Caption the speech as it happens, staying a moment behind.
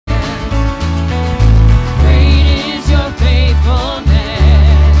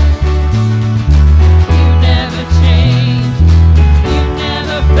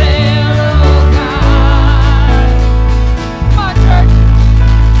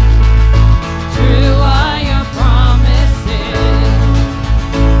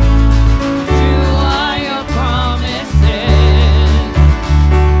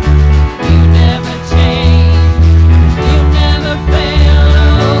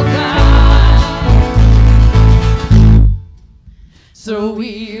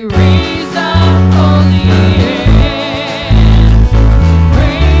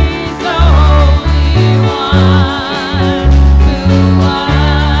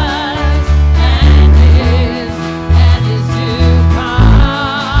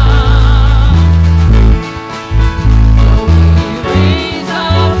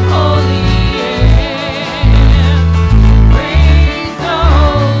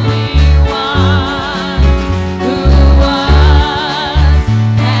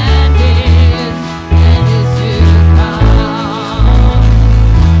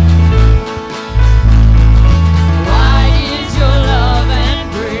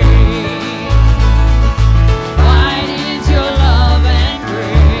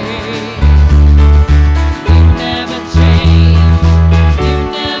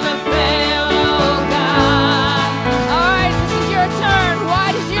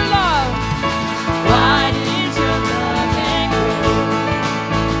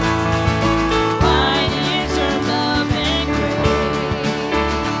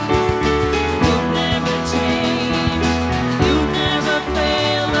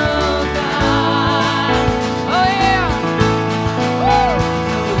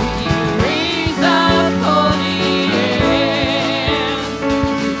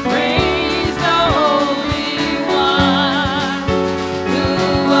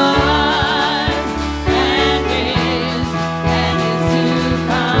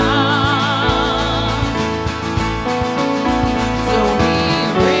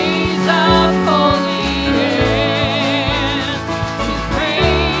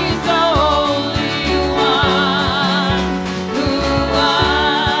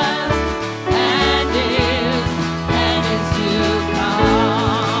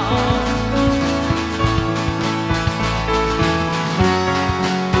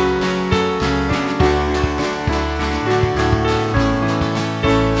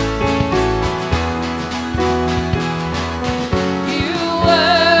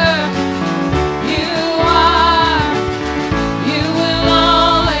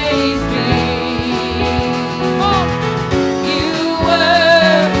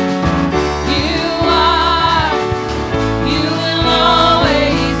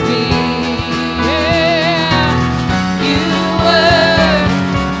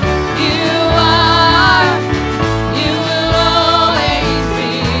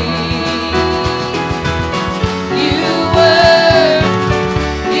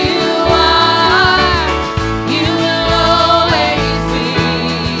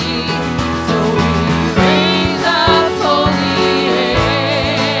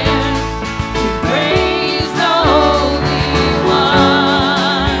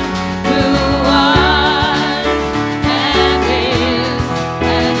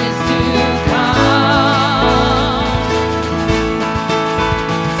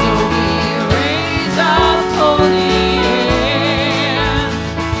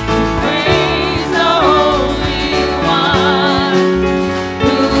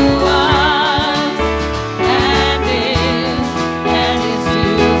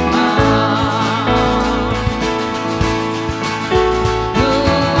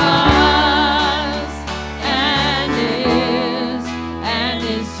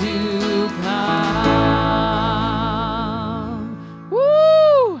to come.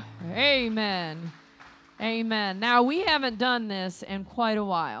 Woo! Amen. Amen. Now, we haven't done this in quite a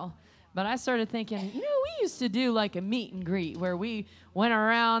while, but I started thinking, we used to do like a meet and greet where we went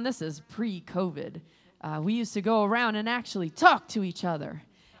around. This is pre-COVID. We used to go around and actually talk to each other.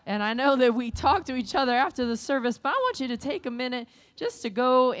 And I know that we talk to each other after the service, but I want you to take a minute just to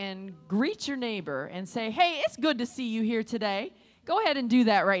go and greet your neighbor and say, hey, it's good to see you here today. Go ahead and do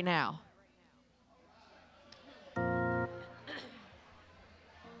that right now.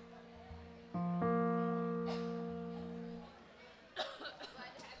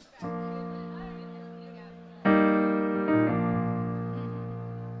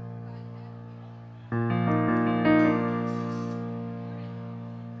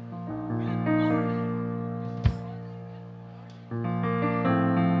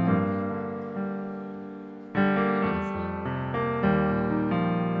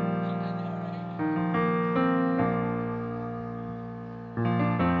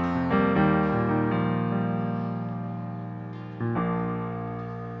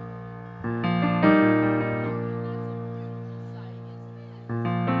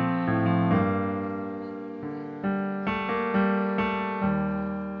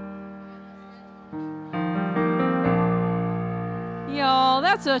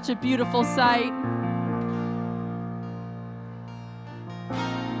 That's such a beautiful sight.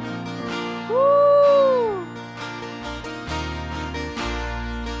 Woo!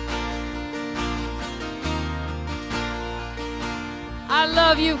 I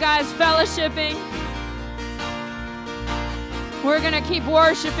love you guys fellowshipping. We're going to keep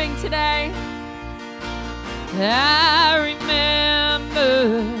worshiping today. I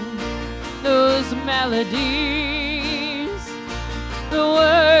remember those melodies, the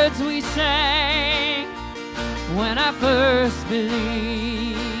words we sang when I first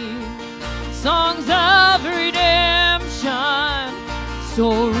believed. Songs of redemption,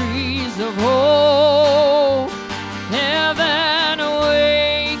 stories of hope, heaven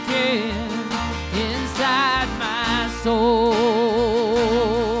awakened inside my soul.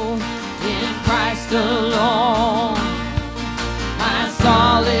 In Christ alone, my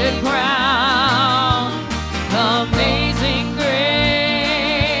solid ground, amazing grace,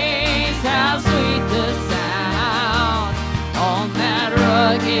 how sweet the sound on that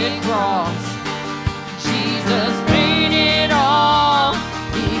rugged cross. Jesus paid it all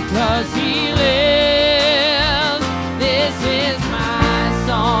because he lives. This is my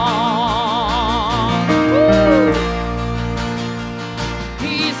song. Woo!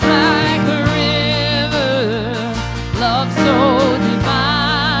 He's like a river, love so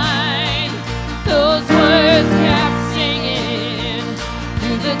divine. Those words kept singing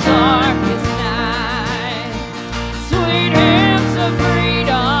through the darkest night. Sweet hymns of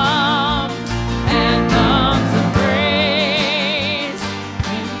freedom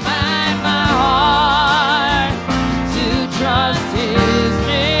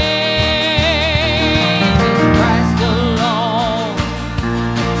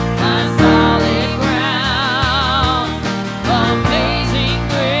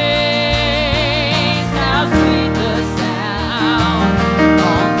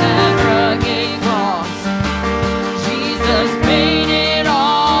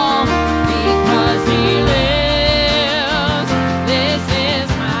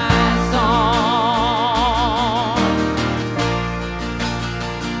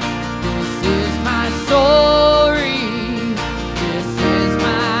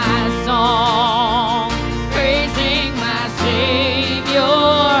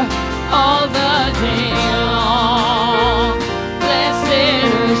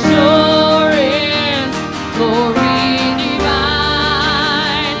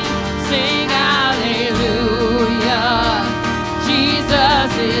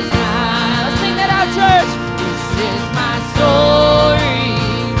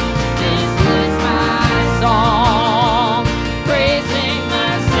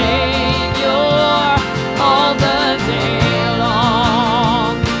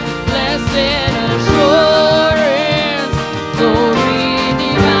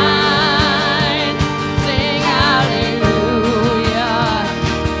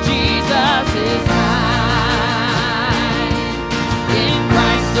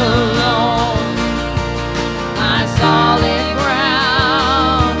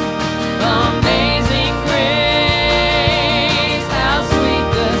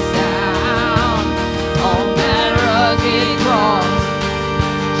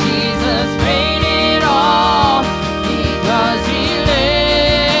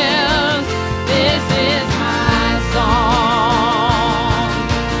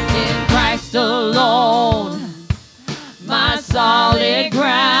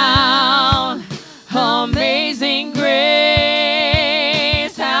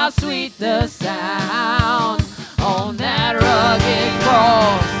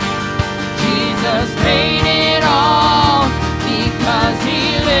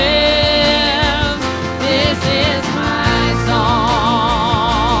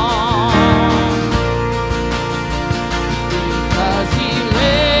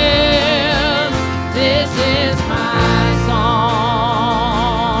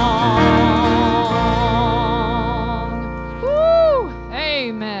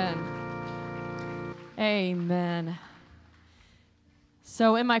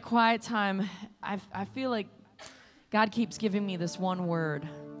in my quiet time, I feel like God keeps giving me this one word,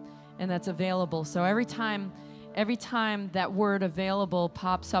 and that's available. So every time that word available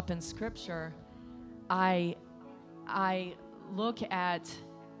pops up in Scripture, I look at,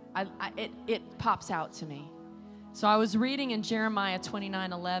 it pops out to me. So I was reading in Jeremiah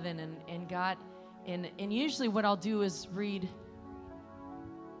 29:11, and God, and usually what I'll do is read,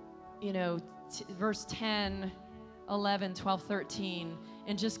 verse 10, 11, 12, 13,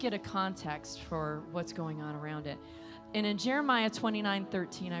 and just get a context for what's going on around it. And in Jeremiah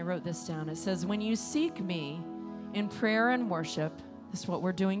 29:13, I wrote this down. It says, when you seek me in prayer and worship, this is what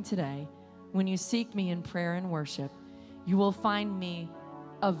we're doing today. When you seek me in prayer and worship, you will find me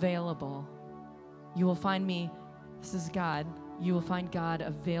available. You will find me, this is God, you will find God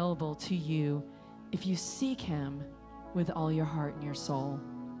available to you if you seek him with all your heart and your soul.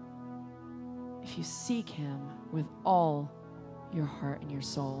 If you seek him with all your heart and your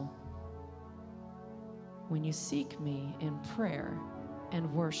soul. When you seek me in prayer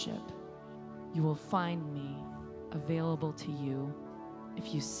and worship, you will find me available to you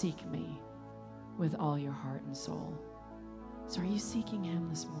if you seek me with all your heart and soul. So are you seeking him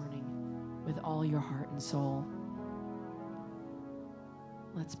this morning with all your heart and soul?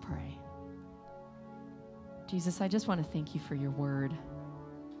 Let's pray. Jesus, I just want to thank you for your word,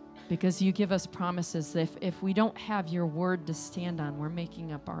 because you give us promises that if we don't have your word to stand on, we're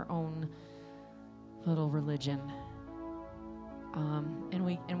making up our own little religion. And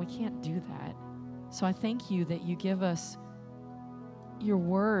we can't do that. So I thank you that you give us your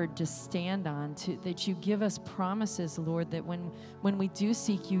word to stand on, that you give us promises, Lord, that when we do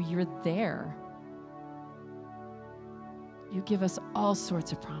seek you, you're there. You give us all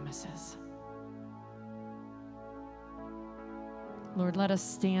sorts of promises. Lord, let us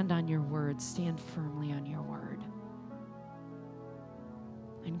stand on your word, stand firmly on your word.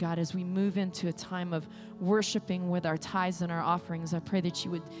 And God, as we move into a time of worshiping with our tithes and our offerings, I pray that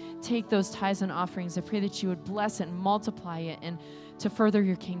you would take those tithes and offerings. I pray that you would bless it and multiply it and to further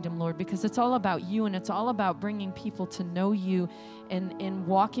your kingdom, Lord, because it's all about you, and it's all about bringing people to know you and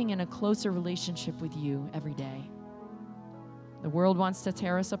walking in a closer relationship with you every day. The world wants to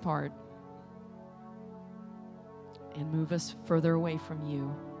tear us apart and move us further away from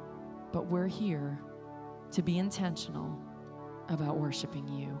you, but we're here to be intentional about worshiping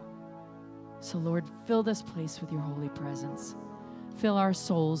you. So Lord, fill this place with your holy presence. Fill our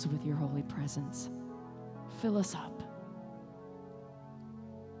souls with your holy presence. Fill us up.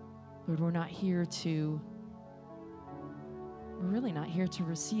 Lord, we're really not here to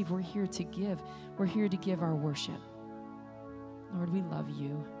receive. We're here to give. We're here to give our worship. Lord, we love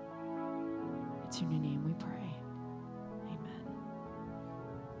you. It's in your name we pray.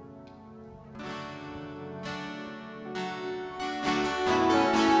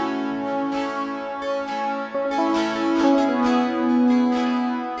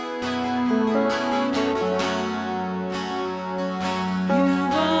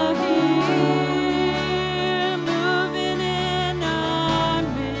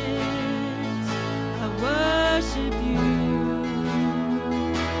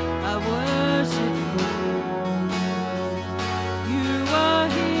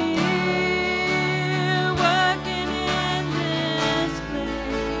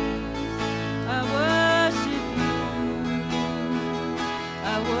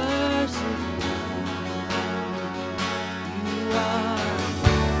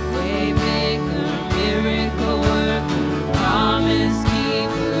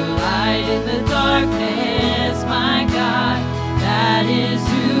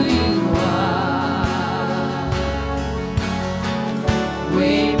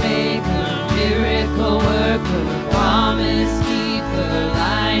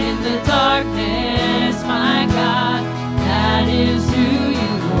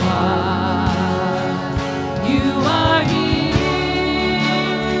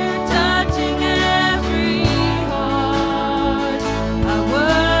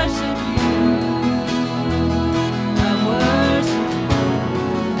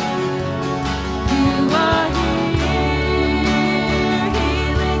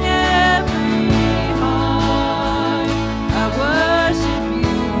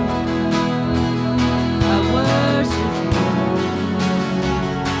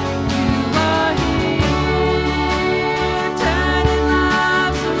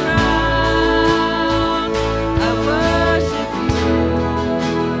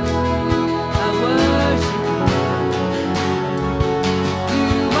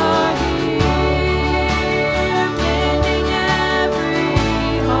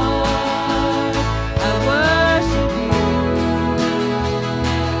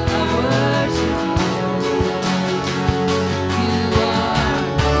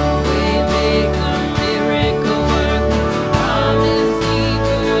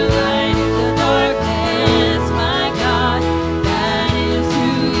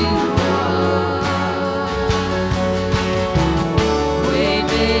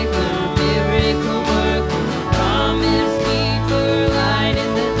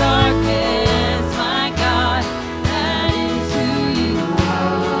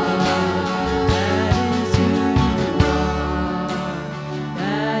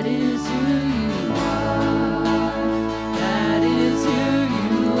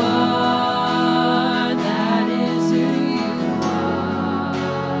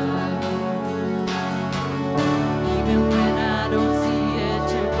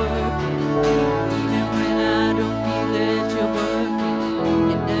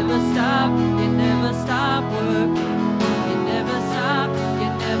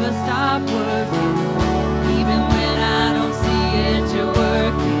 stop working. Even when I don't see it, you're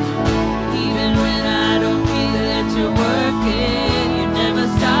working. Even when I don't feel it, you're working. You never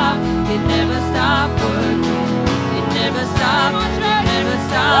stop working. You never stop working.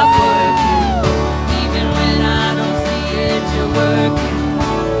 Even when I don't see it, you're working.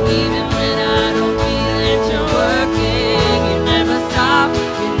 Even when I don't feel it, you're working. You never stop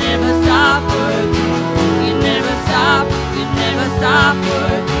working. You never stop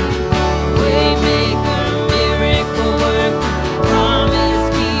working. Waymaker, miracle worker, promise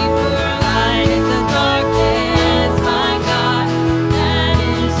keeper, light in the darkness, my God, that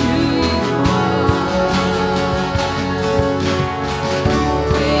is who you are.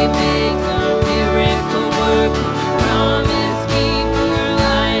 Waymaker, miracle worker, promise keeper,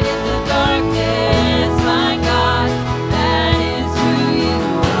 light in the darkness, my God, that is who you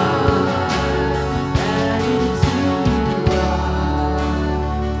are. That is who you are.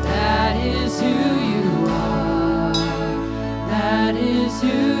 That is who you are. That is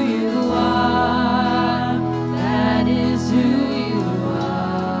who you are. That is who you are.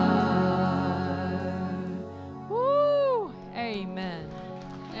 Woo! Amen.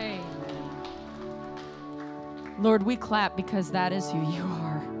 Amen. Lord, we clap because that is who you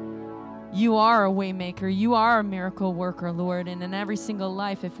are. You are a way maker. You are a miracle worker, Lord. And in every single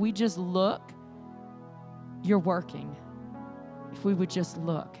life, if we just look, you're working. If we would just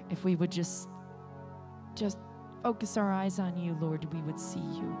look, if we would just focus our eyes on you, Lord, we would see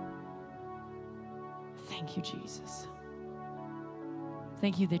you. Thank you, Jesus.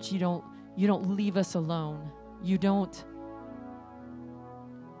 Thank you that you don't leave us alone. You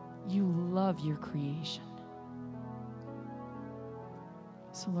love your creation.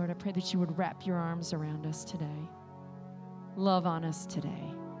 So, Lord, I pray that you would wrap your arms around us today. Love on us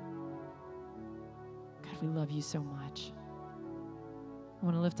today. God, we love you so much. I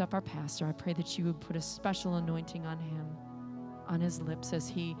want to lift up our pastor. I pray that you would put a special anointing on him, on his lips as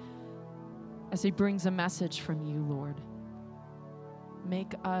he brings a message from you, Lord.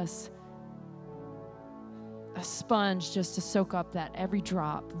 Make us a sponge just to soak up that every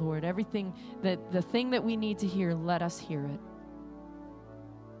drop, Lord. Everything, the thing that we need to hear, let us hear it.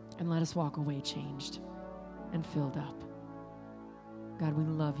 And let us walk away changed and filled up. God, we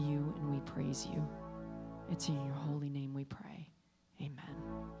love you and we praise you. It's in your holy name we pray. Amen.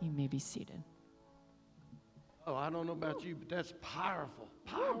 You may be seated. Oh, I don't know about you, but that's powerful.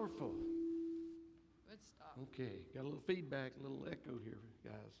 Powerful. Good stuff. Okay, got a little feedback, a little echo here,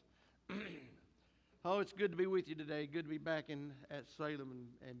 guys. Oh, it's good to be with you today. Good to be back at Salem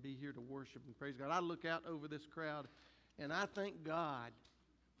and be here to worship and praise God. I look out over this crowd, and I thank God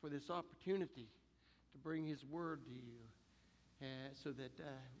for this opportunity to bring His Word to you so that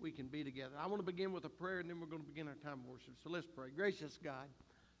we can be together. I want to begin with a prayer, and then we're going to begin our time of worship. So let's pray. Gracious God,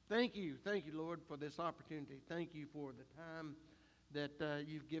 thank you, Lord, for this opportunity. Thank you for the time that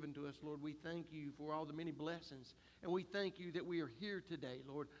you've given to us, Lord. We thank you for all the many blessings, and we thank you that we are here today,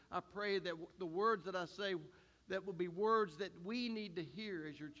 Lord. I pray that the words that I say, that will be words that we need to hear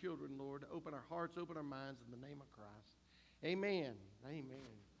as your children, Lord. Open our hearts, open our minds in the name of Christ. Amen.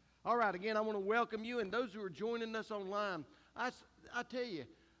 Amen. All right, again, I want to welcome you and those who are joining us online. I tell you,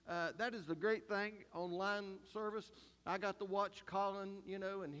 that is the great thing, online service. I got to watch Colin,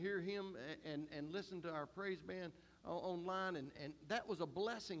 and hear him and listen to our praise band online, and that was a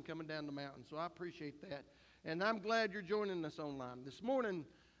blessing coming down the mountain, so I appreciate that. And I'm glad you're joining us online. This morning,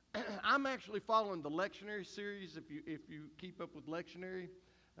 I'm actually following the lectionary series, if you keep up with lectionary.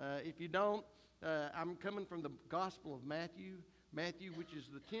 If you don't, I'm coming from the Gospel of Matthew, which is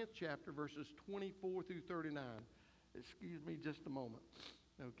the 10th chapter, verses 24 through 39. Excuse me just a moment,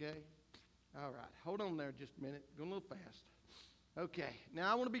 okay? All right, hold on there just a minute. Going a little fast. Okay,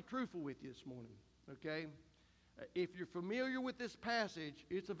 now I want to be truthful with you this morning, okay? If you're familiar with this passage,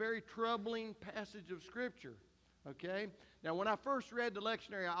 it's a very troubling passage of Scripture, okay? Now, when I first read the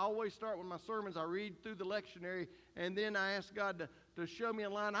lectionary, I always start with my sermons. I read through the lectionary, and then I ask God to show me a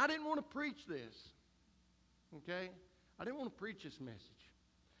line. I didn't want to preach this, okay? I didn't want to preach this message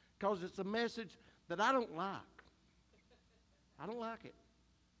because it's a message that I don't like. I don't like it.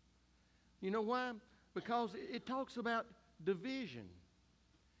 You know why? Because it talks about division,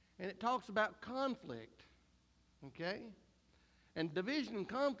 and it talks about conflict, okay? And division and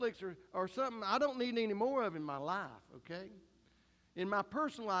conflicts are something I don't need any more of in my life, okay? In my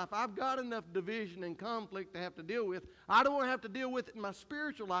personal life, I've got enough division and conflict to have to deal with. I don't want to have to deal with it in my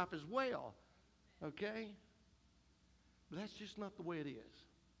spiritual life as well, okay? But that's just not the way it is.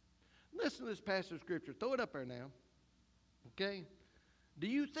 Listen to this passage of Scripture. Throw it up there now. Okay? Do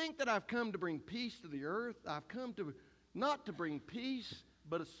you think that I've come to bring peace to the earth? I've come not to bring peace,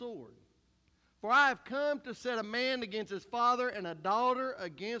 but a sword. For I have come to set a man against his father, and a daughter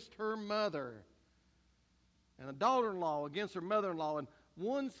against her mother, and a daughter-in-law against her mother-in-law, and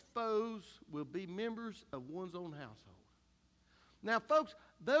one's foes will be members of one's own household. Now, folks,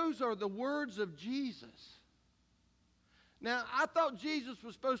 those are the words of Jesus. Now, I thought Jesus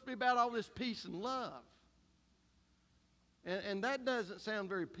was supposed to be about all this peace and love. And that doesn't sound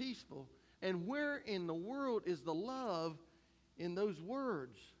very peaceful. And where in the world is the love in those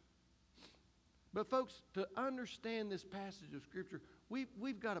words? But folks, to understand this passage of Scripture,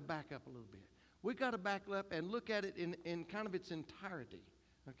 we've got to back up a little bit. We've got to back up and look at it in kind of its entirety.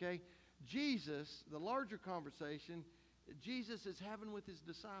 Okay? Jesus, the larger conversation, Jesus is having with his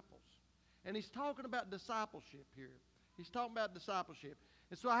disciples. And he's talking about discipleship here. He's talking about discipleship.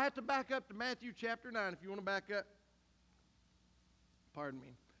 And so I have to back up to Matthew chapter 9, if you want to back up,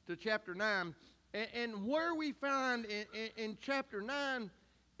 to chapter 9. And where we find in chapter 9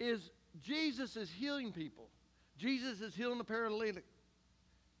 is Jesus is healing people. Jesus is healing the paralytic.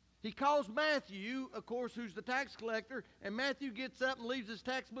 He calls Matthew, of course, who's the tax collector, and Matthew gets up and leaves his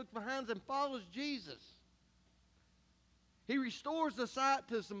tax book behind and follows Jesus. He restores the sight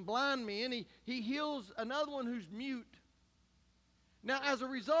to some blind men. He heals another one who's mute. Now, as a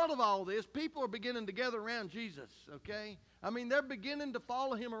result of all this, people are beginning to gather around Jesus, okay? I mean, they're beginning to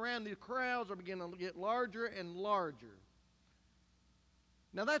follow him around. The crowds are beginning to get larger and larger.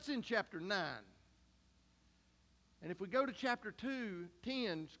 Now, that's in chapter 9. And if we go to chapter 10,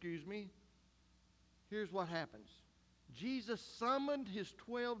 here's what happens. Jesus summoned his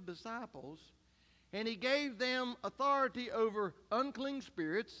 12 disciples, and he gave them authority over unclean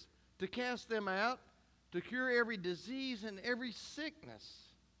spirits to cast them out, to cure every disease and every sickness.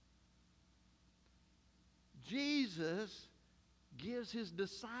 Jesus gives his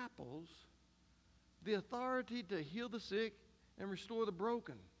disciples the authority to heal the sick and restore the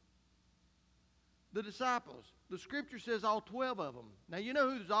broken. The disciples. The Scripture says all 12 of them. Now, you know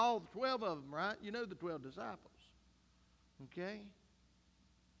who's all 12 of them, right? You know the 12 disciples. Okay?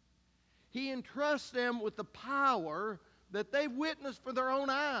 He entrusts them with the power that they've witnessed for their own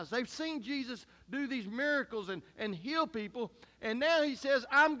eyes. They've seen Jesus do these miracles and heal people. And now he says,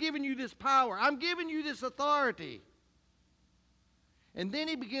 I'm giving you this power. I'm giving you this authority. And then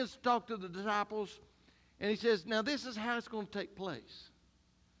he begins to talk to the disciples. And he says, now this is how it's going to take place.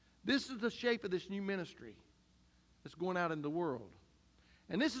 This is the shape of this new ministry that's going out in the world.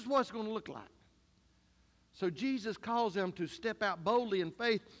 And this is what it's going to look like. So Jesus calls them to step out boldly in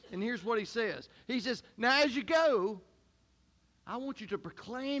faith. And here's what he says. He says, now as you go, I want you to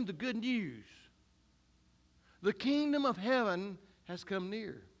proclaim the good news. The kingdom of heaven has come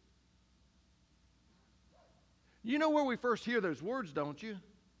near. You know where we first hear those words, don't you?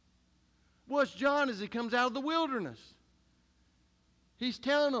 Well, it's John as he comes out of the wilderness. He's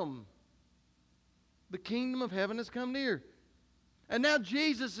telling them, the kingdom of heaven has come near. And now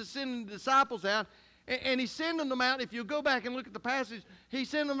Jesus is sending the disciples out, and he's sending them out. If you go back and look at the passage, he's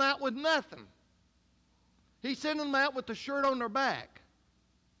sending them out with nothing. He's sending them out with the shirt on their back.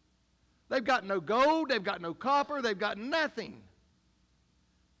 They've got no gold, they've got no copper, they've got nothing.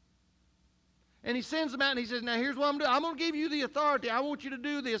 And he sends them out and he says, now here's what I'm doing. I'm going to give you the authority. I want you to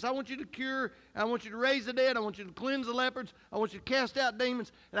do this. I want you to cure. I want you to raise the dead. I want you to cleanse the lepers. I want you to cast out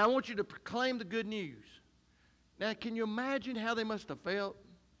demons. And I want you to proclaim the good news. Now, can you imagine how they must have felt?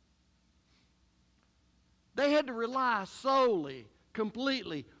 They had to rely solely,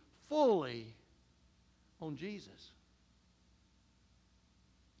 completely, fully on Jesus,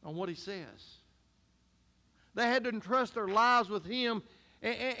 on what he says. They had to entrust their lives with him.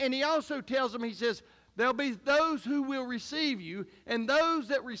 And he also tells them, he says, there'll be those who will receive you, and those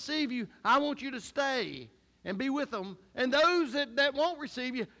that receive you, I want you to stay and be with them. And those that won't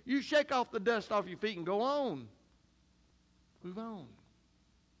receive you, you shake off the dust off your feet and go on. Move on.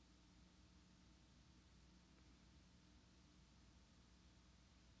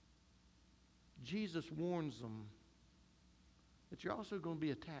 Jesus warns them that you're also going to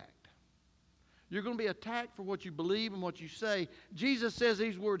be attacked. You're going to be attacked for what you believe and what you say. Jesus says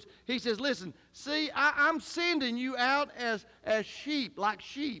these words. He says, listen, see, I'm sending you out as sheep, like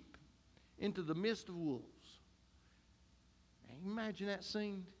sheep, into the midst of wolves. Can you imagine that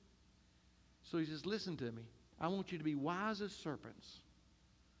scene? So he says, listen to me. I want you to be wise as serpents,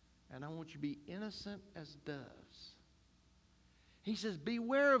 and I want you to be innocent as doves. He says,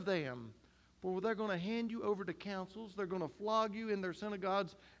 beware of them. For they're going to hand you over to councils. They're going to flog you in their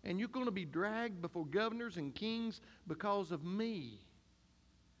synagogues. And you're going to be dragged before governors and kings because of me.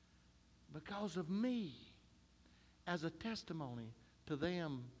 Because of me. As a testimony to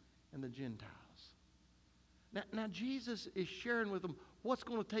them and the Gentiles. Now Jesus is sharing with them what's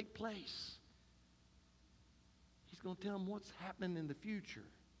going to take place. He's going to tell them what's happening in the future.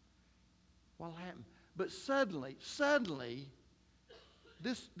 What'll happen. But suddenly,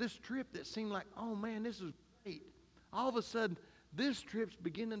 this trip that seemed like, oh man, this is great. All of a sudden, this trip's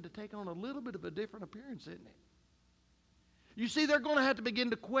beginning to take on a little bit of a different appearance, isn't it? You see, they're going to have to begin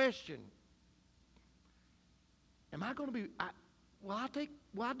to question. Am I going to be, will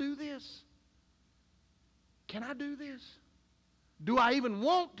I do this? Can I do this? Do I even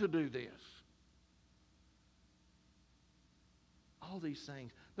want to do this? All these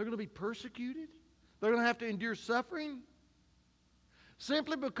things. They're going to be persecuted. They're going to have to endure suffering.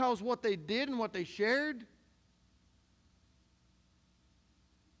 Simply because what they did and what they shared.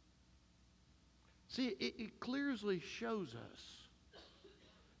 See, it clearly shows us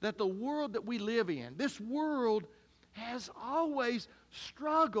that the world that we live in, this world has always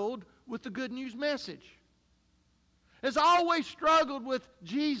struggled with the good news message. Has always struggled with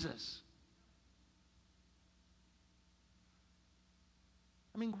Jesus.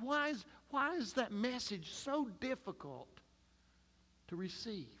 I mean, why is that message so difficult to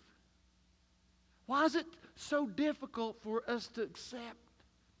receive? Why is it so difficult for us to accept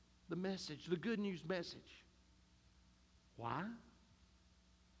the message, the good news message? Why?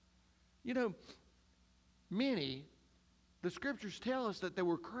 You know, the scriptures tell us that there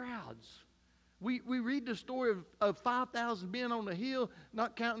were crowds. We read the story of 5,000 men on the hill,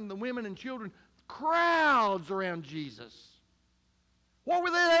 not counting the women and children. Crowds around Jesus. What were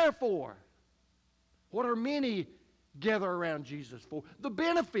they there for? What are many gather around Jesus for? The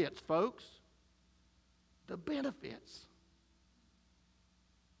benefits, folks. The benefits.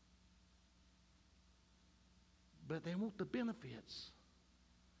 But they want the benefits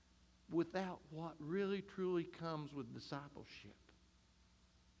without what really truly comes with discipleship.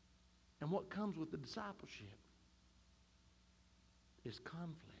 And what comes with the discipleship is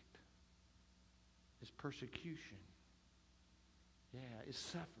conflict, is persecution, is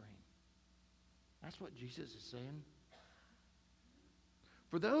suffering. That's what Jesus is saying.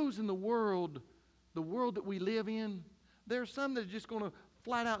 For those in the world that we live in, there are some that are just going to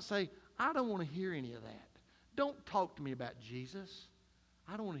flat out say, I don't want to hear any of that. Don't talk to me about Jesus.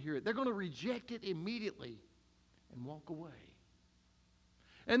 I don't want to hear it. They're going to reject it immediately and walk away.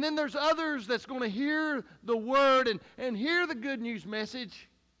 And then there's others that's going to hear the word and hear the good news message.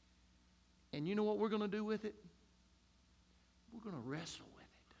 And you know what we're going to do with it? We're going to wrestle with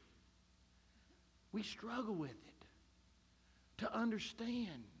it. We struggle with it. To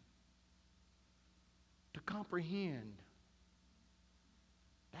understand. To comprehend.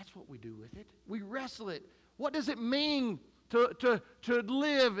 That's what we do with it. We wrestle it. What does it mean to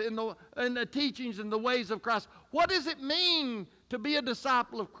live in the teachings and the ways of Christ? What does it mean to be a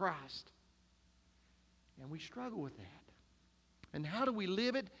disciple of Christ? And we struggle with that. And how do we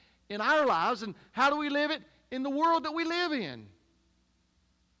live it in our lives? And how do we live it in the world that we live in?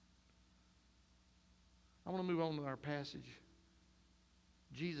 I want to move on to our passage.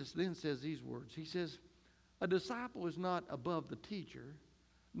 Jesus then says these words. He says, a disciple is not above the teacher,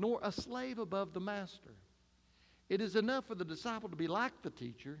 nor a slave above the master. It is enough for the disciple to be like the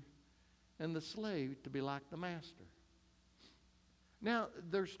teacher and the slave to be like the master. Now,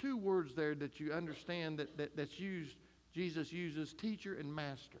 there's two words there that you understand that's used. Jesus uses teacher and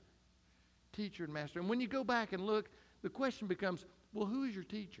master. Teacher and master. And when you go back and look, the question becomes, well, who is your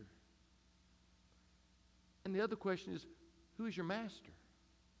teacher? And the other question is, who is your master?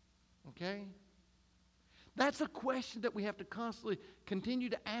 Okay? That's a question that we have to constantly continue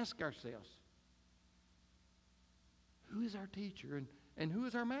to ask ourselves. Who is our teacher and who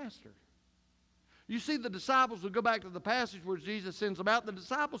is our master? You see, the disciples, we'll go back to the passage where Jesus sends them out. The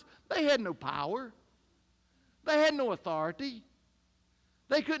disciples, they had no power. They had no authority.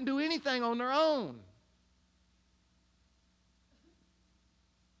 They couldn't do anything on their own.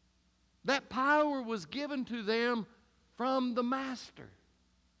 That power was given to them from the Master.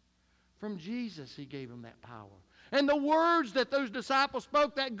 From Jesus, He gave them that power. And the words that those disciples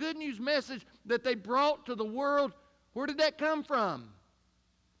spoke, that good news message that they brought to the world, where did that come from?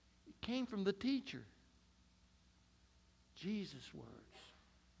 It came from the teacher. Jesus' words.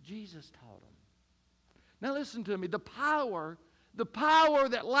 Jesus taught them. Now listen to me. The power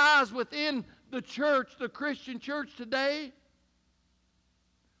that lies within the church, the Christian church today,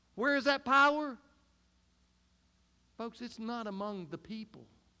 where is that power? Folks, it's not among the people.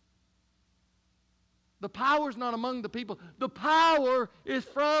 The power is not among the people. The power is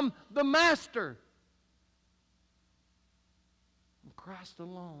from the Master. From Christ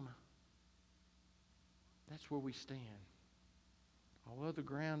alone. That's where we stand. All other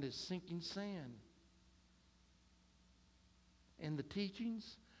ground is sinking sand. And the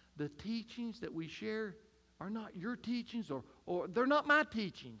teachings that we share are not your teachings, or they're not my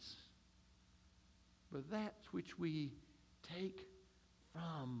teachings, but that which we take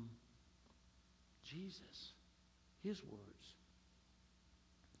from Jesus, His words.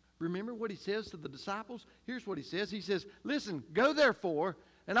 Remember what He says to the disciples? Here's what He says. He says, listen, go therefore,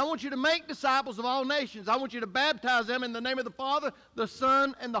 and I want you to make disciples of all nations. I want you to baptize them in the name of the Father, the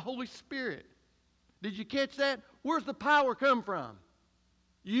Son, and the Holy Spirit. Did you catch that? Where's the power come from?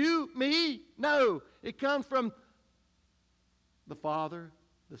 You, me? No. It comes from the Father,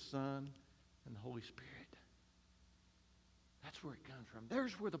 the Son, and the Holy Spirit. That's where it comes from.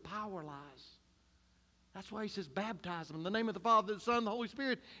 There's where the power lies. That's why He says baptize them in the name of the Father, the Son, and the Holy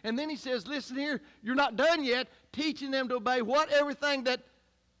Spirit. And then He says, listen here, you're not done yet, teaching them to obey everything that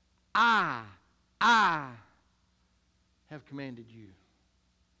I have commanded you.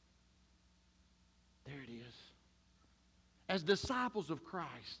 There it is. As disciples of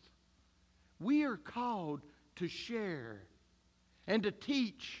Christ, we are called to share and to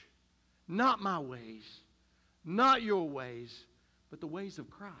teach not my ways, not your ways, but the ways of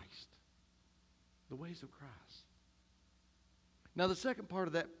Christ. The ways of Christ. Now, the second part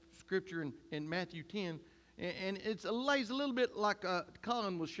of that scripture in Matthew 10, and it lays a little bit like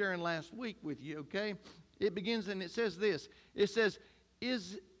Colin was sharing last week with you, okay? It begins and it says this. It says, it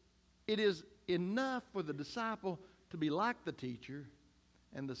is enough for the disciple to be like the teacher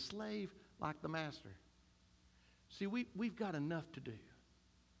and the slave like the master. See, we've got enough to do,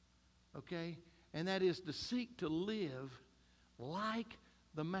 okay? And that is to seek to live like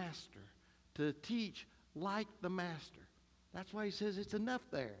the master, to teach like the master. That's why He says it's enough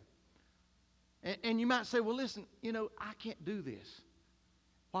there. And you might say, well, listen, I can't do this.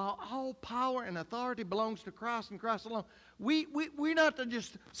 While all power and authority belongs to Christ and Christ alone, we're not to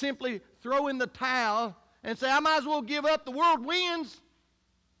just simply throw in the towel and say, I might as well give up, the world wins.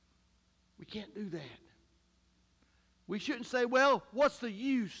 We can't do that. We shouldn't say, well, what's the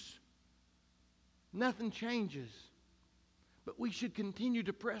use? Nothing changes. But we should continue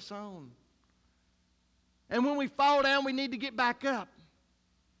to press on. And when we fall down, we need to get back up.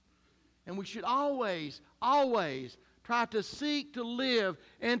 And we should always, always try to seek to live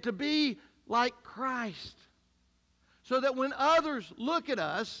and to be like Christ. So that when others look at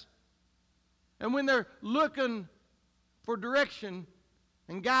us, and when they're looking for direction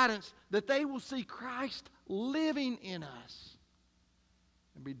and guidance, that they will see Christ living in us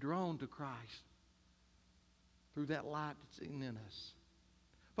and be drawn to Christ through that light that's in us.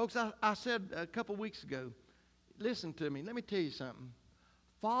 Folks, I said a couple weeks ago, listen to me, let me tell you something.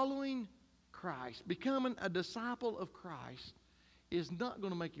 Following Christ, becoming a disciple of Christ, is not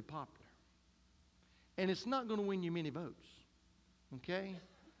going to make you popular. And it's not going to win you many votes. Okay?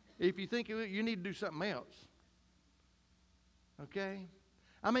 If you think you need to do something else. Okay?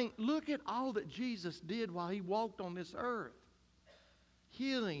 I mean, look at all that Jesus did while He walked on this earth.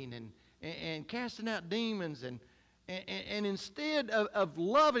 Healing and casting out demons. And instead of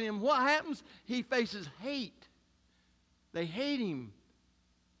loving Him, what happens? He faces hate. They hate Him.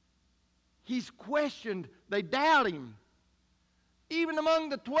 He's questioned. They doubt Him. Even among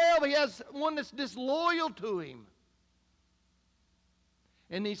the 12, He has one that's disloyal to Him.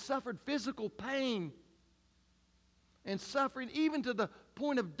 And He suffered physical pain and suffering even to the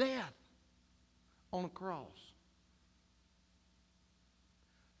point of death on a cross.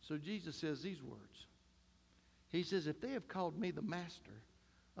 So Jesus says these words. He says, if they have called me the master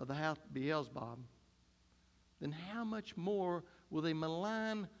of the house of Beelzebub, then how much more will they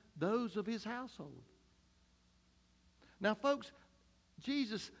malign those of His household? Now, folks,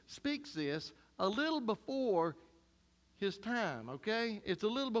 Jesus speaks this a little before His time, okay? It's a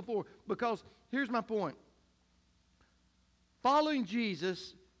little before, because here's my point. Following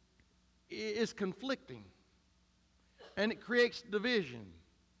Jesus is conflicting, and it creates division.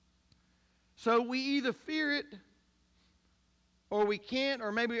 So we either fear it, or we can't,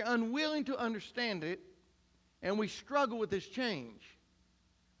 or maybe we're unwilling to understand it, and we struggle with this change.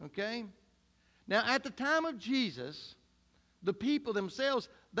 Okay? Now, at the time of Jesus, the people themselves,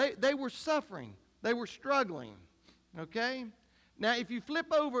 they were suffering. They were struggling. Okay? Now, if you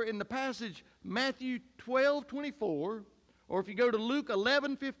flip over in the passage Matthew 12:24, or if you go to Luke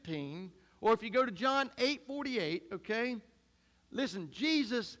 11:15, or if you go to John 8:48, okay? Listen,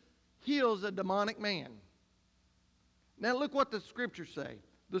 Jesus heals a demonic man. Now, look what the scriptures say.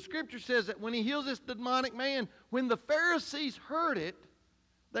 The scripture says that when He heals this demonic man, when the Pharisees heard it,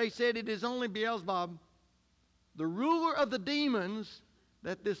 they said, it is only Beelzebub, the ruler of the demons,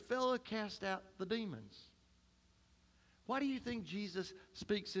 that this fellow cast out the demons. Why do you think Jesus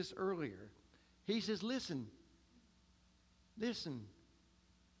speaks this earlier? He says, listen, Listen,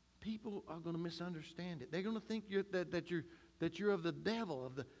 people are going to misunderstand it. They're going to think that you're of the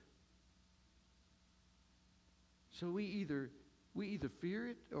devil. So we either fear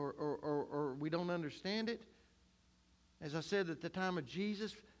it or we don't understand it. As I said, at the time of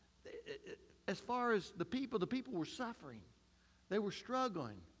Jesus, as far as the people were suffering. They were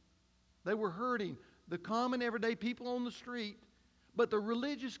struggling. They were hurting. The common everyday people on the street. But the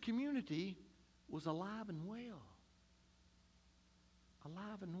religious community was alive and well.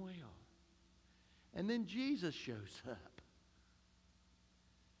 Alive and well. And then Jesus shows up.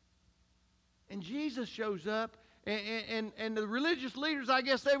 And Jesus shows up, and the religious leaders, I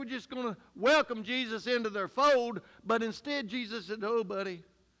guess they were just going to welcome Jesus into their fold, but instead Jesus said, "Oh, buddy,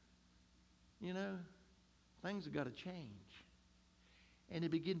 you know, things have got to change." And he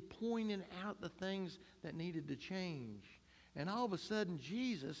began pointing out the things that needed to change. And all of a sudden,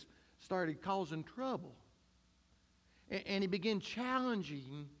 Jesus started causing trouble. And he began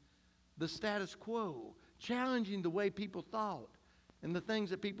challenging the status quo, challenging the way people thought and the things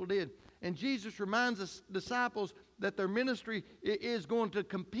that people did. And Jesus reminds his disciples that their ministry is going to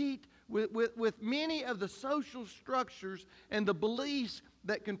compete with many of the social structures and the beliefs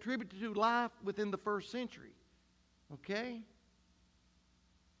that contributed to life within the first century. Okay?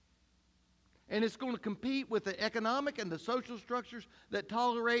 And it's going to compete with the economic and the social structures that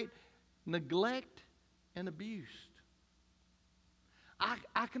tolerate neglect and abuse.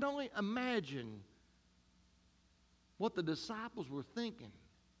 I can only imagine what the disciples were thinking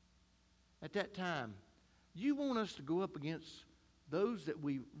at that time. You want us to go up against those that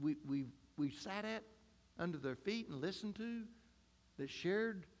we sat at under their feet and listened to, that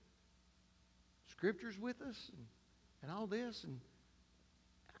shared scriptures with us and all this? And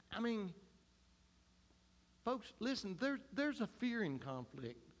I mean, folks, listen, there's a fear in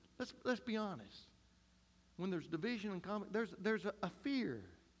conflict. Let's be honest. When there's division and conflict, there's a fear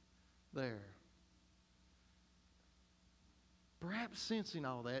there. Perhaps sensing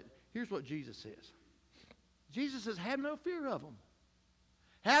all that, here's what Jesus says. Jesus says, "Have no fear of them.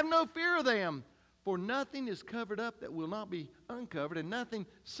 Have no fear of them, for nothing is covered up that will not be uncovered, and nothing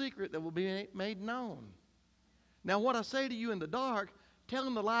secret that will be made known. Now what I say to you in the dark, tell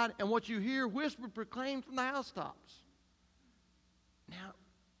in the light, and what you hear whispered, proclaim from the housetops." Now,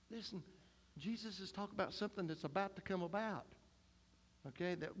 listen, Jesus is talking about something that's about to come about.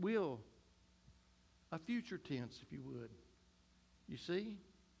 Okay, that will, a future tense, if you would. You see?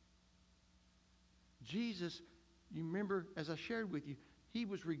 Jesus, you remember, as I shared with you, he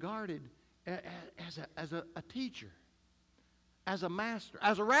was regarded as a teacher, as a master,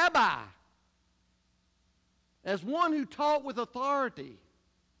 as a rabbi, as one who taught with authority.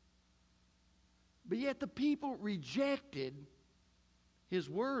 But yet the people rejected his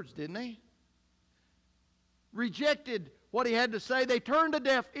words, didn't they? Rejected what he had to say. They turned a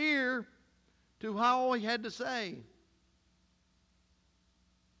deaf ear to all he had to say.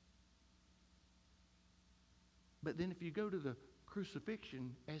 But then if you go to the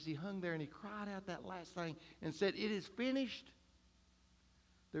crucifixion, as he hung there and he cried out that last thing and said, "It is finished,"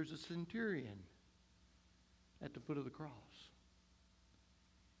 there's a centurion at the foot of the cross.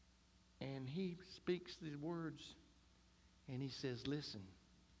 And he speaks these words and he says, listen,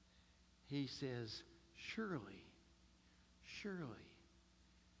 he says, surely,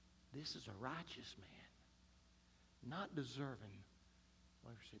 this is a righteous man, not deserving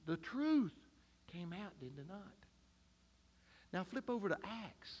mercy. The truth came out, did it not? Now flip over to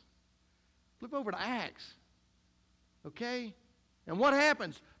Acts. Flip over to Acts. Okay? And what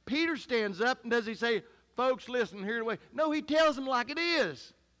happens? Peter stands up and does he say, "Folks, listen, hear the way"? No, he tells them like it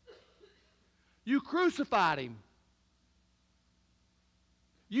is. You crucified him.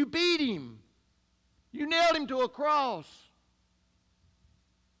 You beat him. You nailed him to a cross.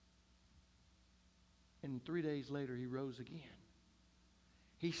 And 3 days later, he rose again.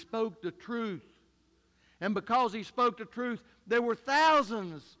 He spoke the truth. And because he spoke the truth, there were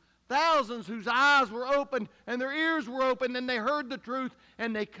thousands whose eyes were opened and their ears were opened and they heard the truth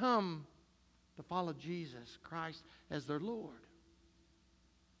and they come to follow Jesus Christ as their Lord.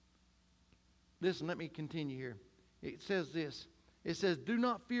 Listen, let me continue here. It says this. It says, "Do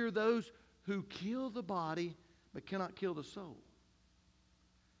not fear those who kill the body but cannot kill the soul.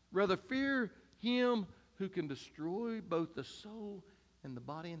 Rather fear him who can destroy both the soul and the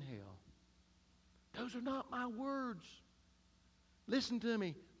body in hell." Those are not my words. Listen to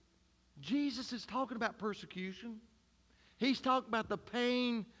me. Jesus is talking about persecution. He's talking about the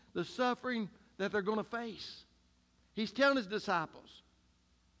pain, the suffering that they're going to face. He's telling his disciples.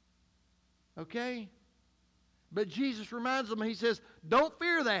 Okay? But Jesus reminds them, he says, don't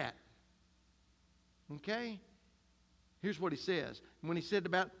fear that. Okay? Here's what he says. When he said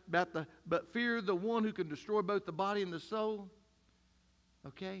but fear the one who can destroy both the body and the soul.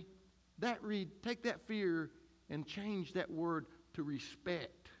 Okay? Take that fear and change that word to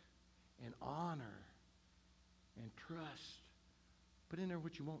respect and honor and trust. Put in there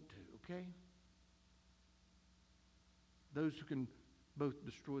what you want to, okay? Those who can both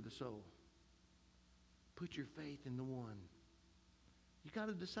destroy the soul. Put your faith in the one. You got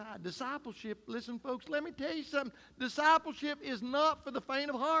to decide. Discipleship, listen, folks, let me tell you something. Discipleship is not for the faint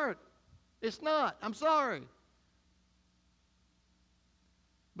of heart. It's not. I'm sorry.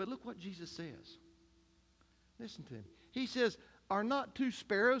 But look what Jesus says. Listen to him. He says, are not 2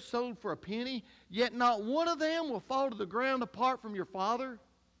 sparrows sold for a penny? Yet not one of them will fall to the ground apart from your Father.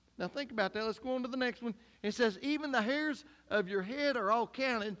 Now think about that. Let's go on to the next one. It says, even the hairs of your head are all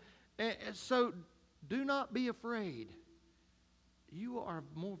counted. And so do not be afraid. You are of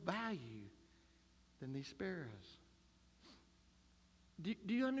more value than these sparrows.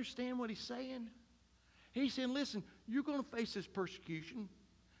 Do you understand what he's saying? He's saying, listen, you're going to face this persecution.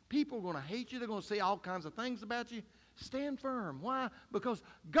 People are going to hate you. They're going to say all kinds of things about you. Stand firm. Why? Because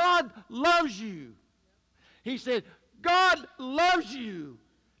God loves you. He said, God loves you.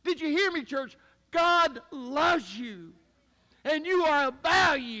 Did you hear me, church? God loves you. And you are of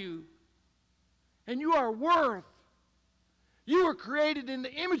value. And you are worth. You were created in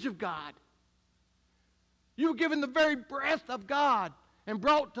the image of God. You were given the very breath of God and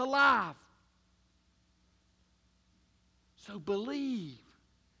brought to life. So believe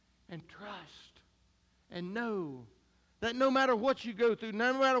and trust and know that no matter what you go through,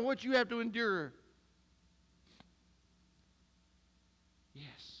 no matter what you have to endure,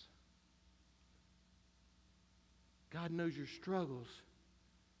 yes, God knows your struggles.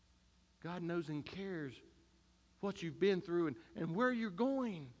 God knows and cares what you've been through and where you're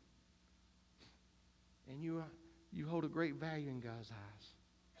going. And you hold a great value in God's eyes.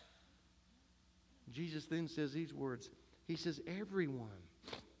 Jesus then says these words. He says, everyone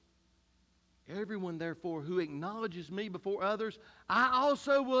therefore who acknowledges me before others, I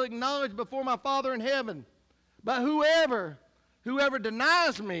also will acknowledge before my Father in heaven. But whoever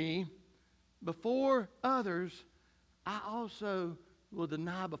denies me before others, I also will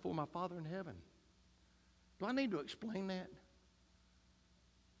deny before my Father in heaven. Do I need to explain that?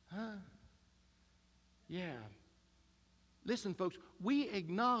 Huh? Yeah. Listen, folks, we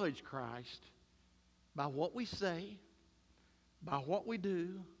acknowledge Christ by what we say, by what we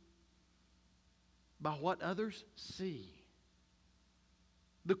do, by what others see.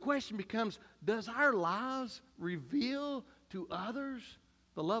 The question becomes, does our lives reveal to others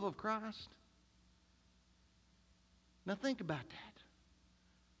the love of Christ? Now think about that.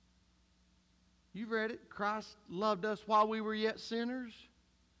 You've read it. Christ loved us while we were yet sinners,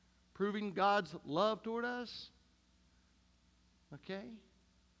 proving God's love toward us. Okay?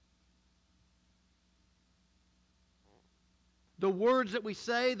 The words that we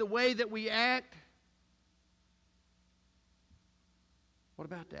say, the way that we act. What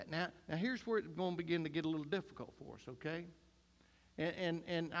about that? Now here's where it's going to begin to get a little difficult for us, okay?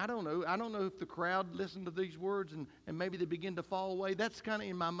 And I don't know. I don't know if the crowd listened to these words and maybe they begin to fall away. That's kind of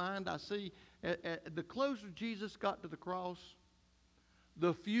in my mind. I see the closer Jesus got to the cross,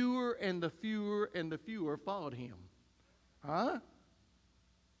 the fewer and the fewer and the fewer followed him. Huh?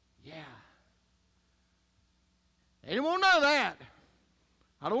 Yeah. They didn't want to know that.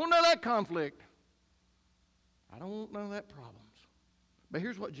 I don't want to know that conflict. I don't want none of that problems. But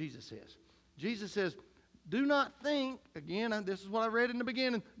here's what Jesus says. Jesus says, do not think, again, this is what I read in the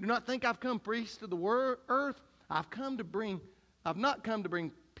beginning, do not think I've come priest to the earth. I've not come to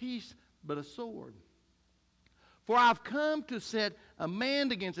bring peace, but a sword. For I've come to set a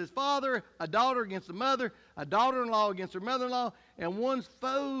man against his father, a daughter against the mother, a daughter-in-law against her mother-in-law, and one's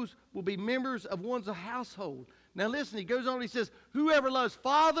foes will be members of one's household. Now listen, he goes on, he says, whoever loves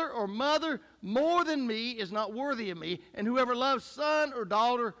father or mother more than me is not worthy of me, and whoever loves son or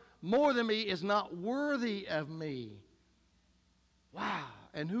daughter more than me is not worthy of me. Wow.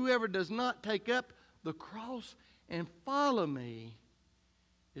 And whoever does not take up the cross and follow me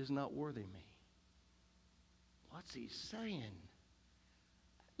is not worthy of me. What's he saying?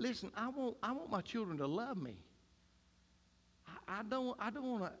 Listen, I want my children to love me. I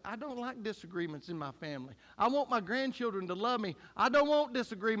don't like disagreements in my family. I want my grandchildren to love me. I don't want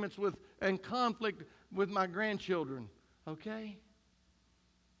disagreements and conflict with my grandchildren. Okay?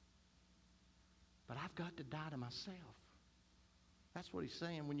 But I've got to die to myself. That's what he's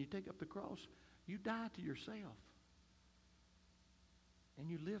saying. When you take up the cross, you die to yourself. And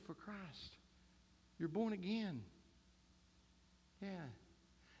you live for Christ. You're born again. Yeah.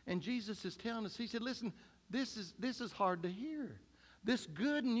 And Jesus is telling us, he said, listen, this is hard to hear. This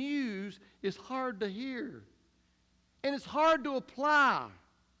good news is hard to hear. And it's hard to apply.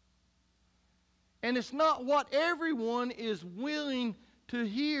 And it's not what everyone is willing to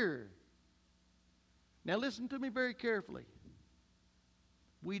hear. Now listen to me very carefully.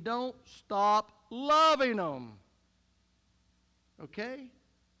 We don't stop loving them. Okay?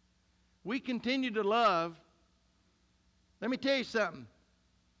 We continue to love. Let me tell you something.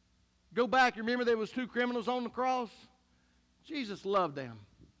 Go back, remember there was 2 criminals on the cross? Jesus loved them.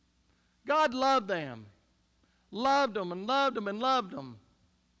 God loved them. Loved them and loved them and loved them.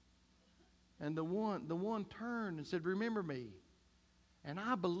 And the one turned and said, remember me. And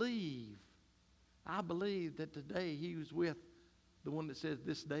I believe that today he was with the one that says,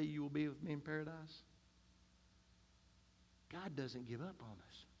 this day you will be with me in paradise. God doesn't give up on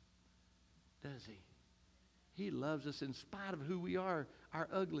us, does he? He loves us in spite of who we are, our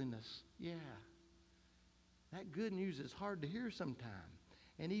ugliness. Yeah. That good news is hard to hear sometimes.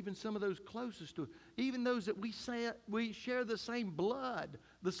 And even some of those closest to us, even those that we share the same blood,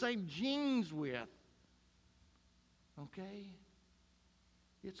 the same genes with. Okay?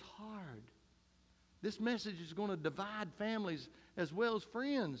 It's hard. This message is going to divide families as well as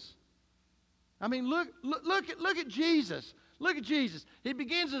friends. I mean, look at Jesus. Look at Jesus. He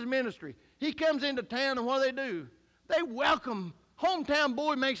begins his ministry. He comes into town, and what do? They welcome. Hometown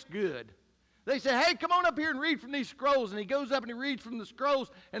boy makes good. They say, hey, come on up here and read from these scrolls. And he goes up and he reads from the scrolls.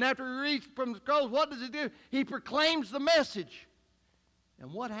 And after he reads from the scrolls, what does he do? He proclaims the message.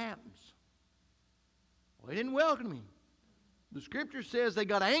 And what happens? Well, they didn't welcome him. The scripture says they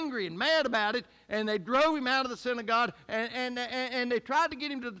got angry and mad about it, and they drove him out of the synagogue, and they tried to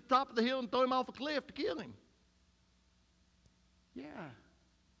get him to the top of the hill and throw him off a cliff to kill him. Yeah.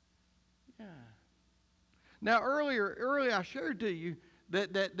 Yeah. Now, earlier I shared to you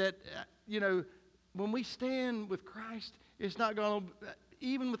that you know, when we stand with Christ, it's not going to,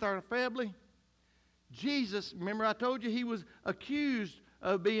 even with our family. Jesus, remember I told you he was accused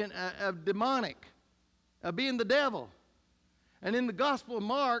of being demonic, of being the devil. And in the Gospel of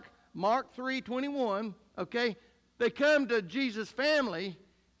Mark 3:21, okay, they come to Jesus' family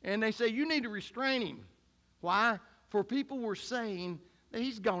and they say, you need to restrain him. Why? For people were saying that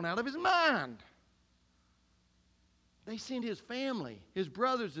he's gone out of his mind. They sent his family, his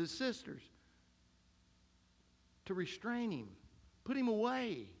brothers, his sisters, to restrain him, put him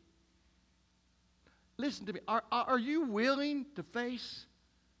away. Listen to me. Are you willing to face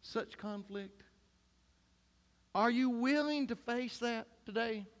such conflict? Are you willing to face that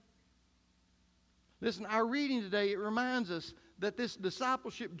today? Listen, our reading today, it reminds us that this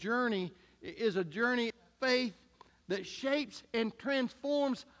discipleship journey is a journey of faith that shapes and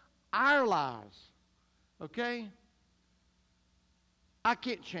transforms our lives. Okay? I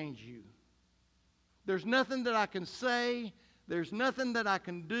can't change you. There's nothing that I can say, there's nothing that I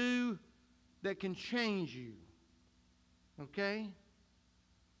can do that can change you. Okay?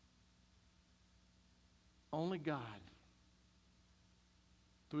 Only God,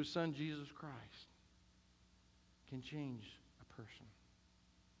 through his Son Jesus Christ, can change a person.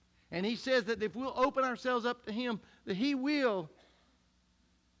 And he says that if we'll open ourselves up to him, that he will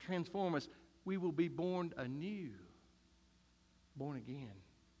transform us. We will be born anew, born again.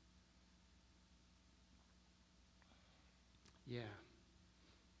 Yeah.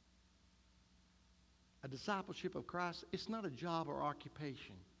 A discipleship of Christ, it's not a job or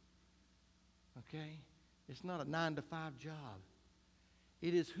occupation. Okay? It's not a 9-to-5 job.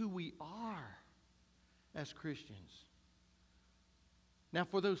 It is who we are as Christians. Now,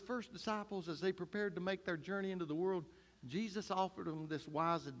 for those first disciples, as they prepared to make their journey into the world, Jesus offered them this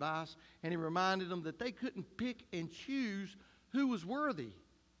wise advice, and he reminded them that they couldn't pick and choose who was worthy.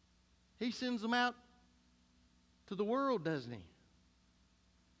 He sends them out to the world, doesn't he?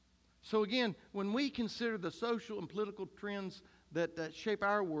 So again, when we consider the social and political trends that shape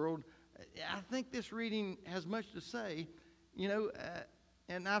our world, I think this reading has much to say. You know,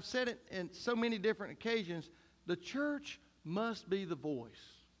 and I've said it in so many different occasions, the church must be the voice.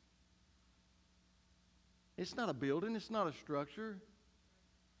 It's not a building, it's not a structure.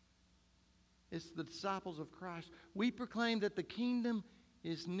 It's the disciples of Christ. We proclaim that the kingdom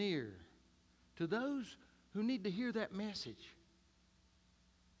is near to those who need to hear that message.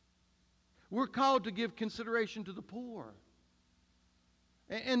 We're called to give consideration to the poor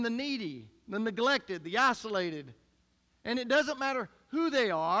and the needy, the neglected, the isolated. And it doesn't matter who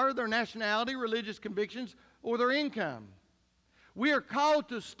they are, their nationality, religious convictions, or their income. We are called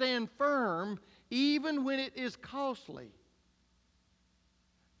to stand firm even when it is costly.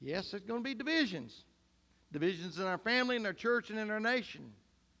 Yes, there's going to be divisions. Divisions in our family, in our church, and in our nation.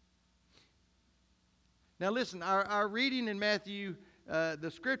 Now listen, our reading in Matthew,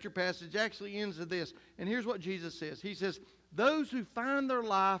 the scripture passage actually ends with this. And here's what Jesus says. He says, those who find their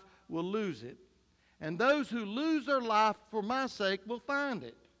life will lose it. And those who lose their life for my sake will find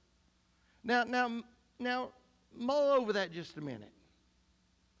it. Now, mull over that just a minute.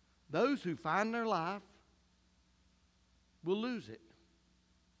 Those who find their life will lose it.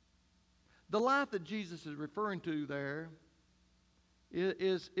 The life that Jesus is referring to there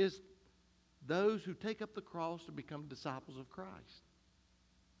is those who take up the cross to become disciples of Christ.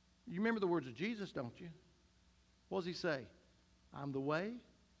 You remember the words of Jesus, don't you? What does he say? I'm the way.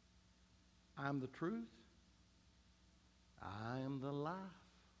 I'm the truth. I am the life.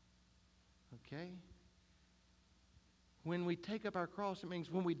 Okay? When we take up our cross, it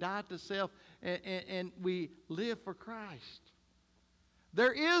means when we die to self and we live for Christ.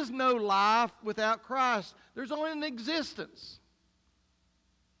 There is no life without Christ. There's only an existence.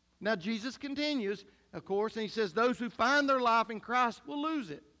 Now, Jesus continues, of course, and he says, those who find their life in Christ will lose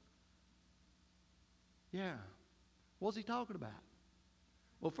it. Yeah. What's he talking about?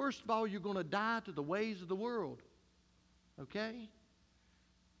 Well, first of all, you're going to die to the ways of the world. Okay?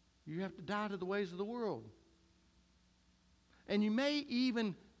 You have to die to the ways of the world. And you may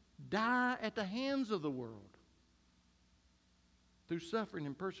even die at the hands of the world through suffering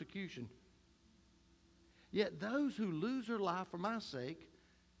and persecution. Yet those who lose their life for my sake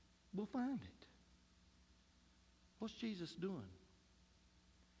will find it. What's Jesus doing?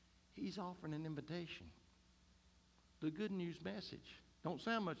 He's offering an invitation. The good news message. Don't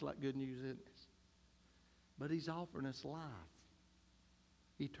sound much like good news, isn't it? But he's offering us life.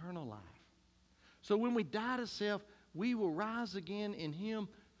 Eternal life. So when we die to self, we will rise again in him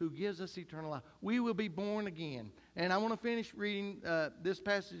who gives us eternal life. We will be born again. And I want to finish reading this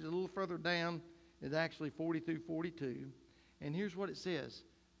passage a little further down. It's actually 40 through 42. And here's what it says.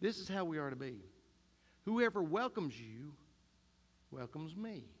 This is how we are to be. Whoever welcomes you welcomes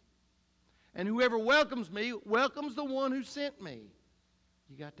me. And whoever welcomes me welcomes the one who sent me.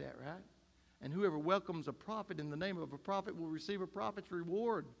 You got that right? And whoever welcomes a prophet in the name of a prophet will receive a prophet's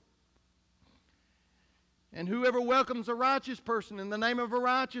reward. And whoever welcomes a righteous person in the name of a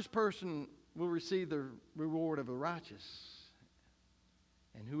righteous person will receive the reward of a righteous.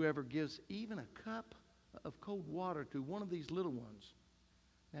 And whoever gives even a cup of cold water to one of these little ones.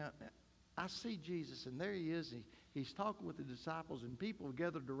 Now I see Jesus, and there he is. He's talking with the disciples, and people are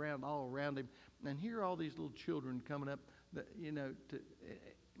gathered around all around him. And here are all these little children coming up,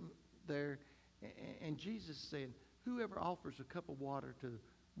 there. And Jesus is saying, whoever offers a cup of water to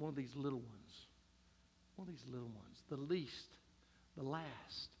one of these little ones, the least, the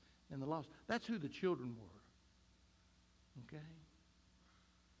last, and the lost. That's who the children were. Okay?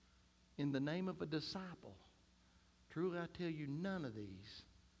 In the name of a disciple, truly I tell you, none of these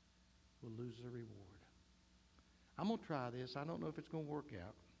will lose their reward. I'm going to try this. I don't know if it's going to work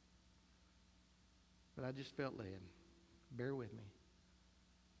out. But I just felt led. Bear with me.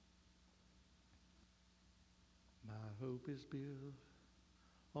 My hope is built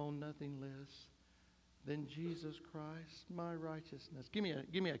on nothing less than Jesus Christ, my righteousness. Give me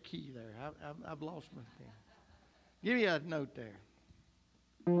a key there. I've lost my thing. Give me a note there.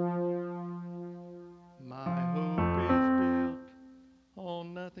 My hope is built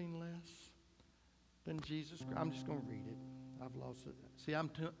on nothing less than Jesus Christ. I'm just going to read it. I've lost it. See, I'm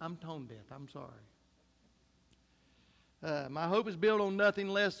tone deaf. I'm sorry. My hope is built on nothing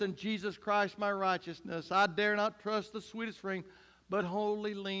less than Jesus Christ, my righteousness. I dare not trust the sweetest ring, but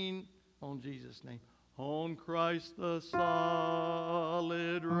wholly lean on Jesus' name. On Christ the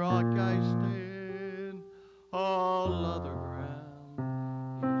solid rock I stand. All other ground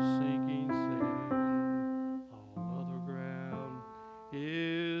is sinking sand. All other ground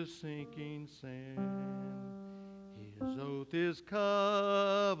is sinking sand. His oath, his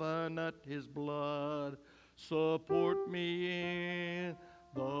covenant, his blood support me in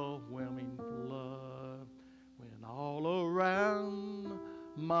the whelming flood. When all around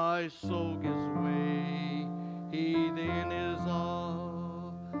my soul gives way, he then is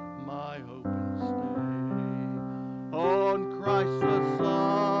all my hope and stay. On Christ the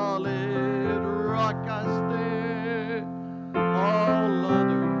solid rock I stand. All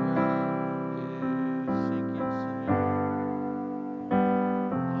other ground is sinking sand.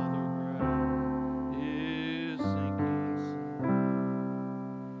 All other ground is sinking sand.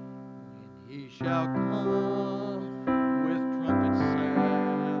 When he shall come with trumpet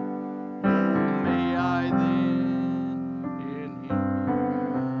sound, oh, may I then in him be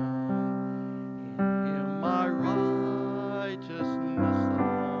found. In him my righteousness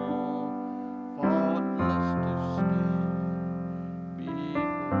alone, faultless to stand before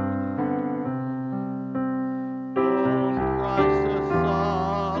the throne.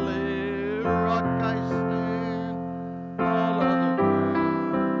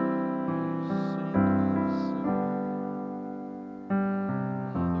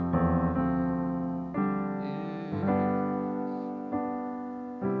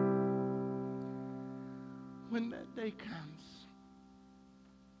 day comes,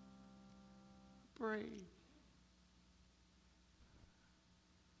 pray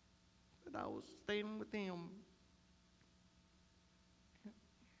that I will stand with Him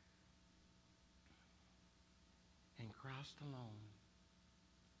and Christ alone,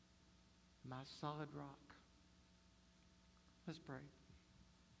 my solid rock. Let's pray.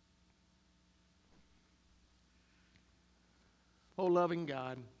 Oh, loving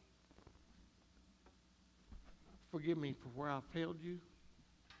God, forgive me for where I failed you.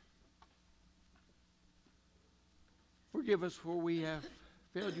 Forgive us where we have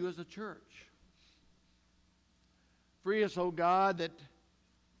failed you as a church. Free us, oh God, that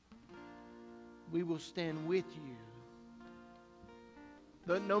we will stand with you.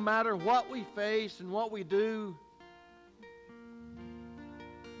 That no matter what we face and what we do,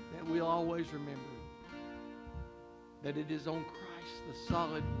 that we'll always remember that it is on Christ, the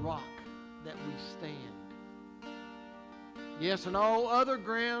solid rock, that we stand. Yes, and all other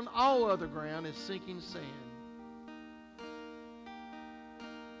ground is sinking sand.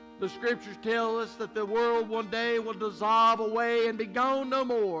 The Scriptures tell us that the world one day will dissolve away and be gone no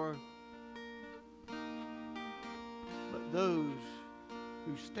more. But those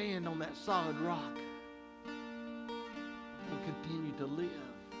who stand on that solid rock will continue to live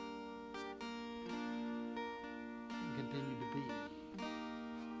and continue to be.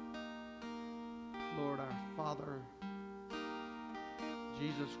 Lord, our Father,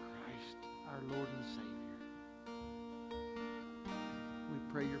 Jesus Christ, our Lord and Savior, we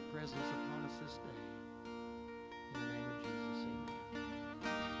pray your presence upon us this day. In the name of Jesus, amen.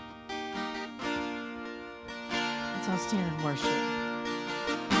 Let's all stand and worship.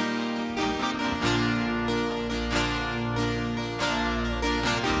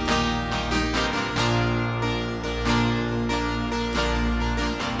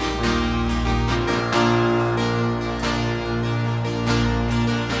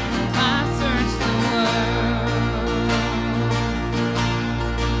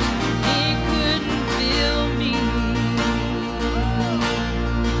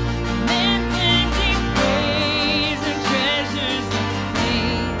 Treasures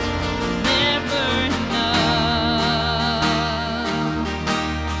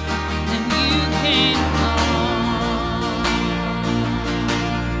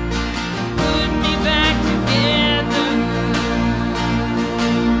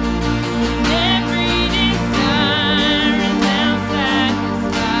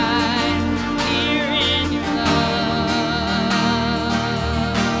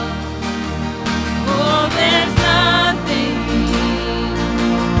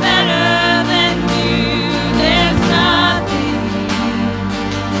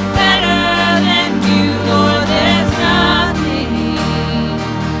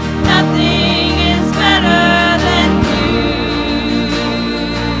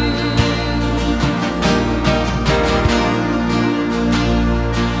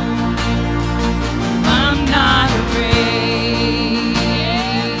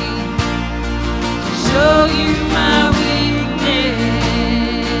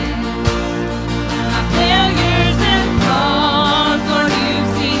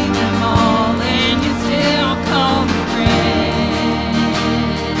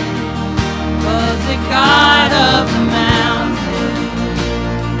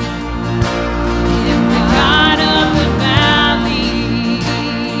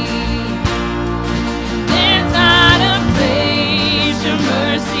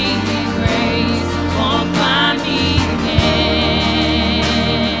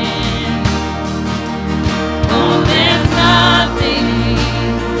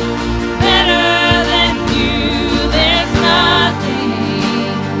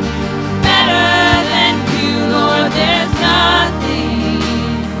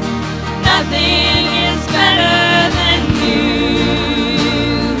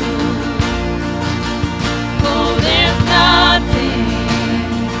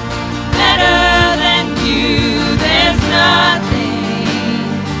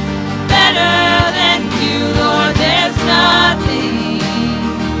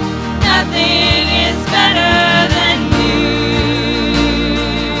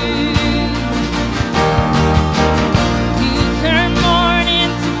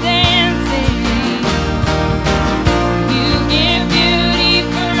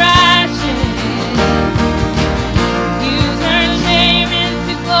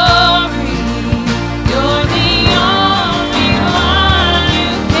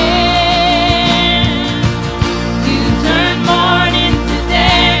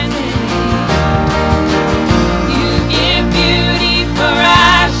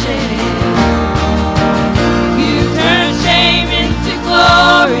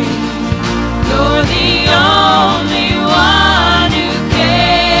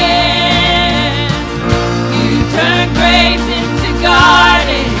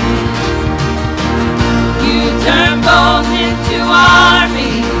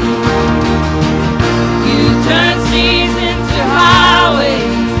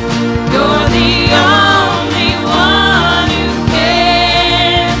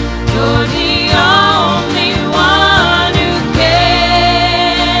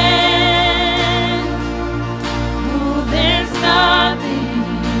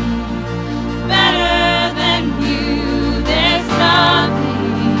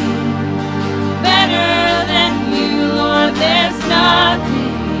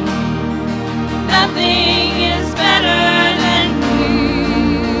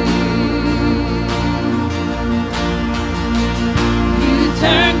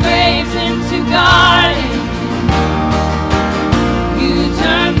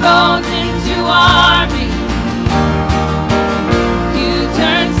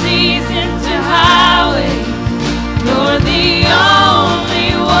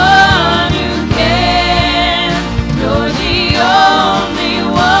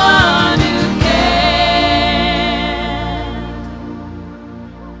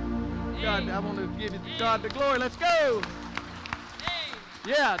Let's go.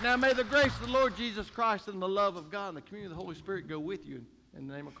 Yeah, now may the grace of the Lord Jesus Christ and the love of God and the communion of the Holy Spirit go with you in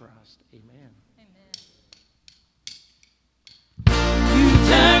the name of Christ. Amen. You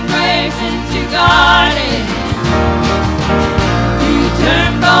turn grace into God.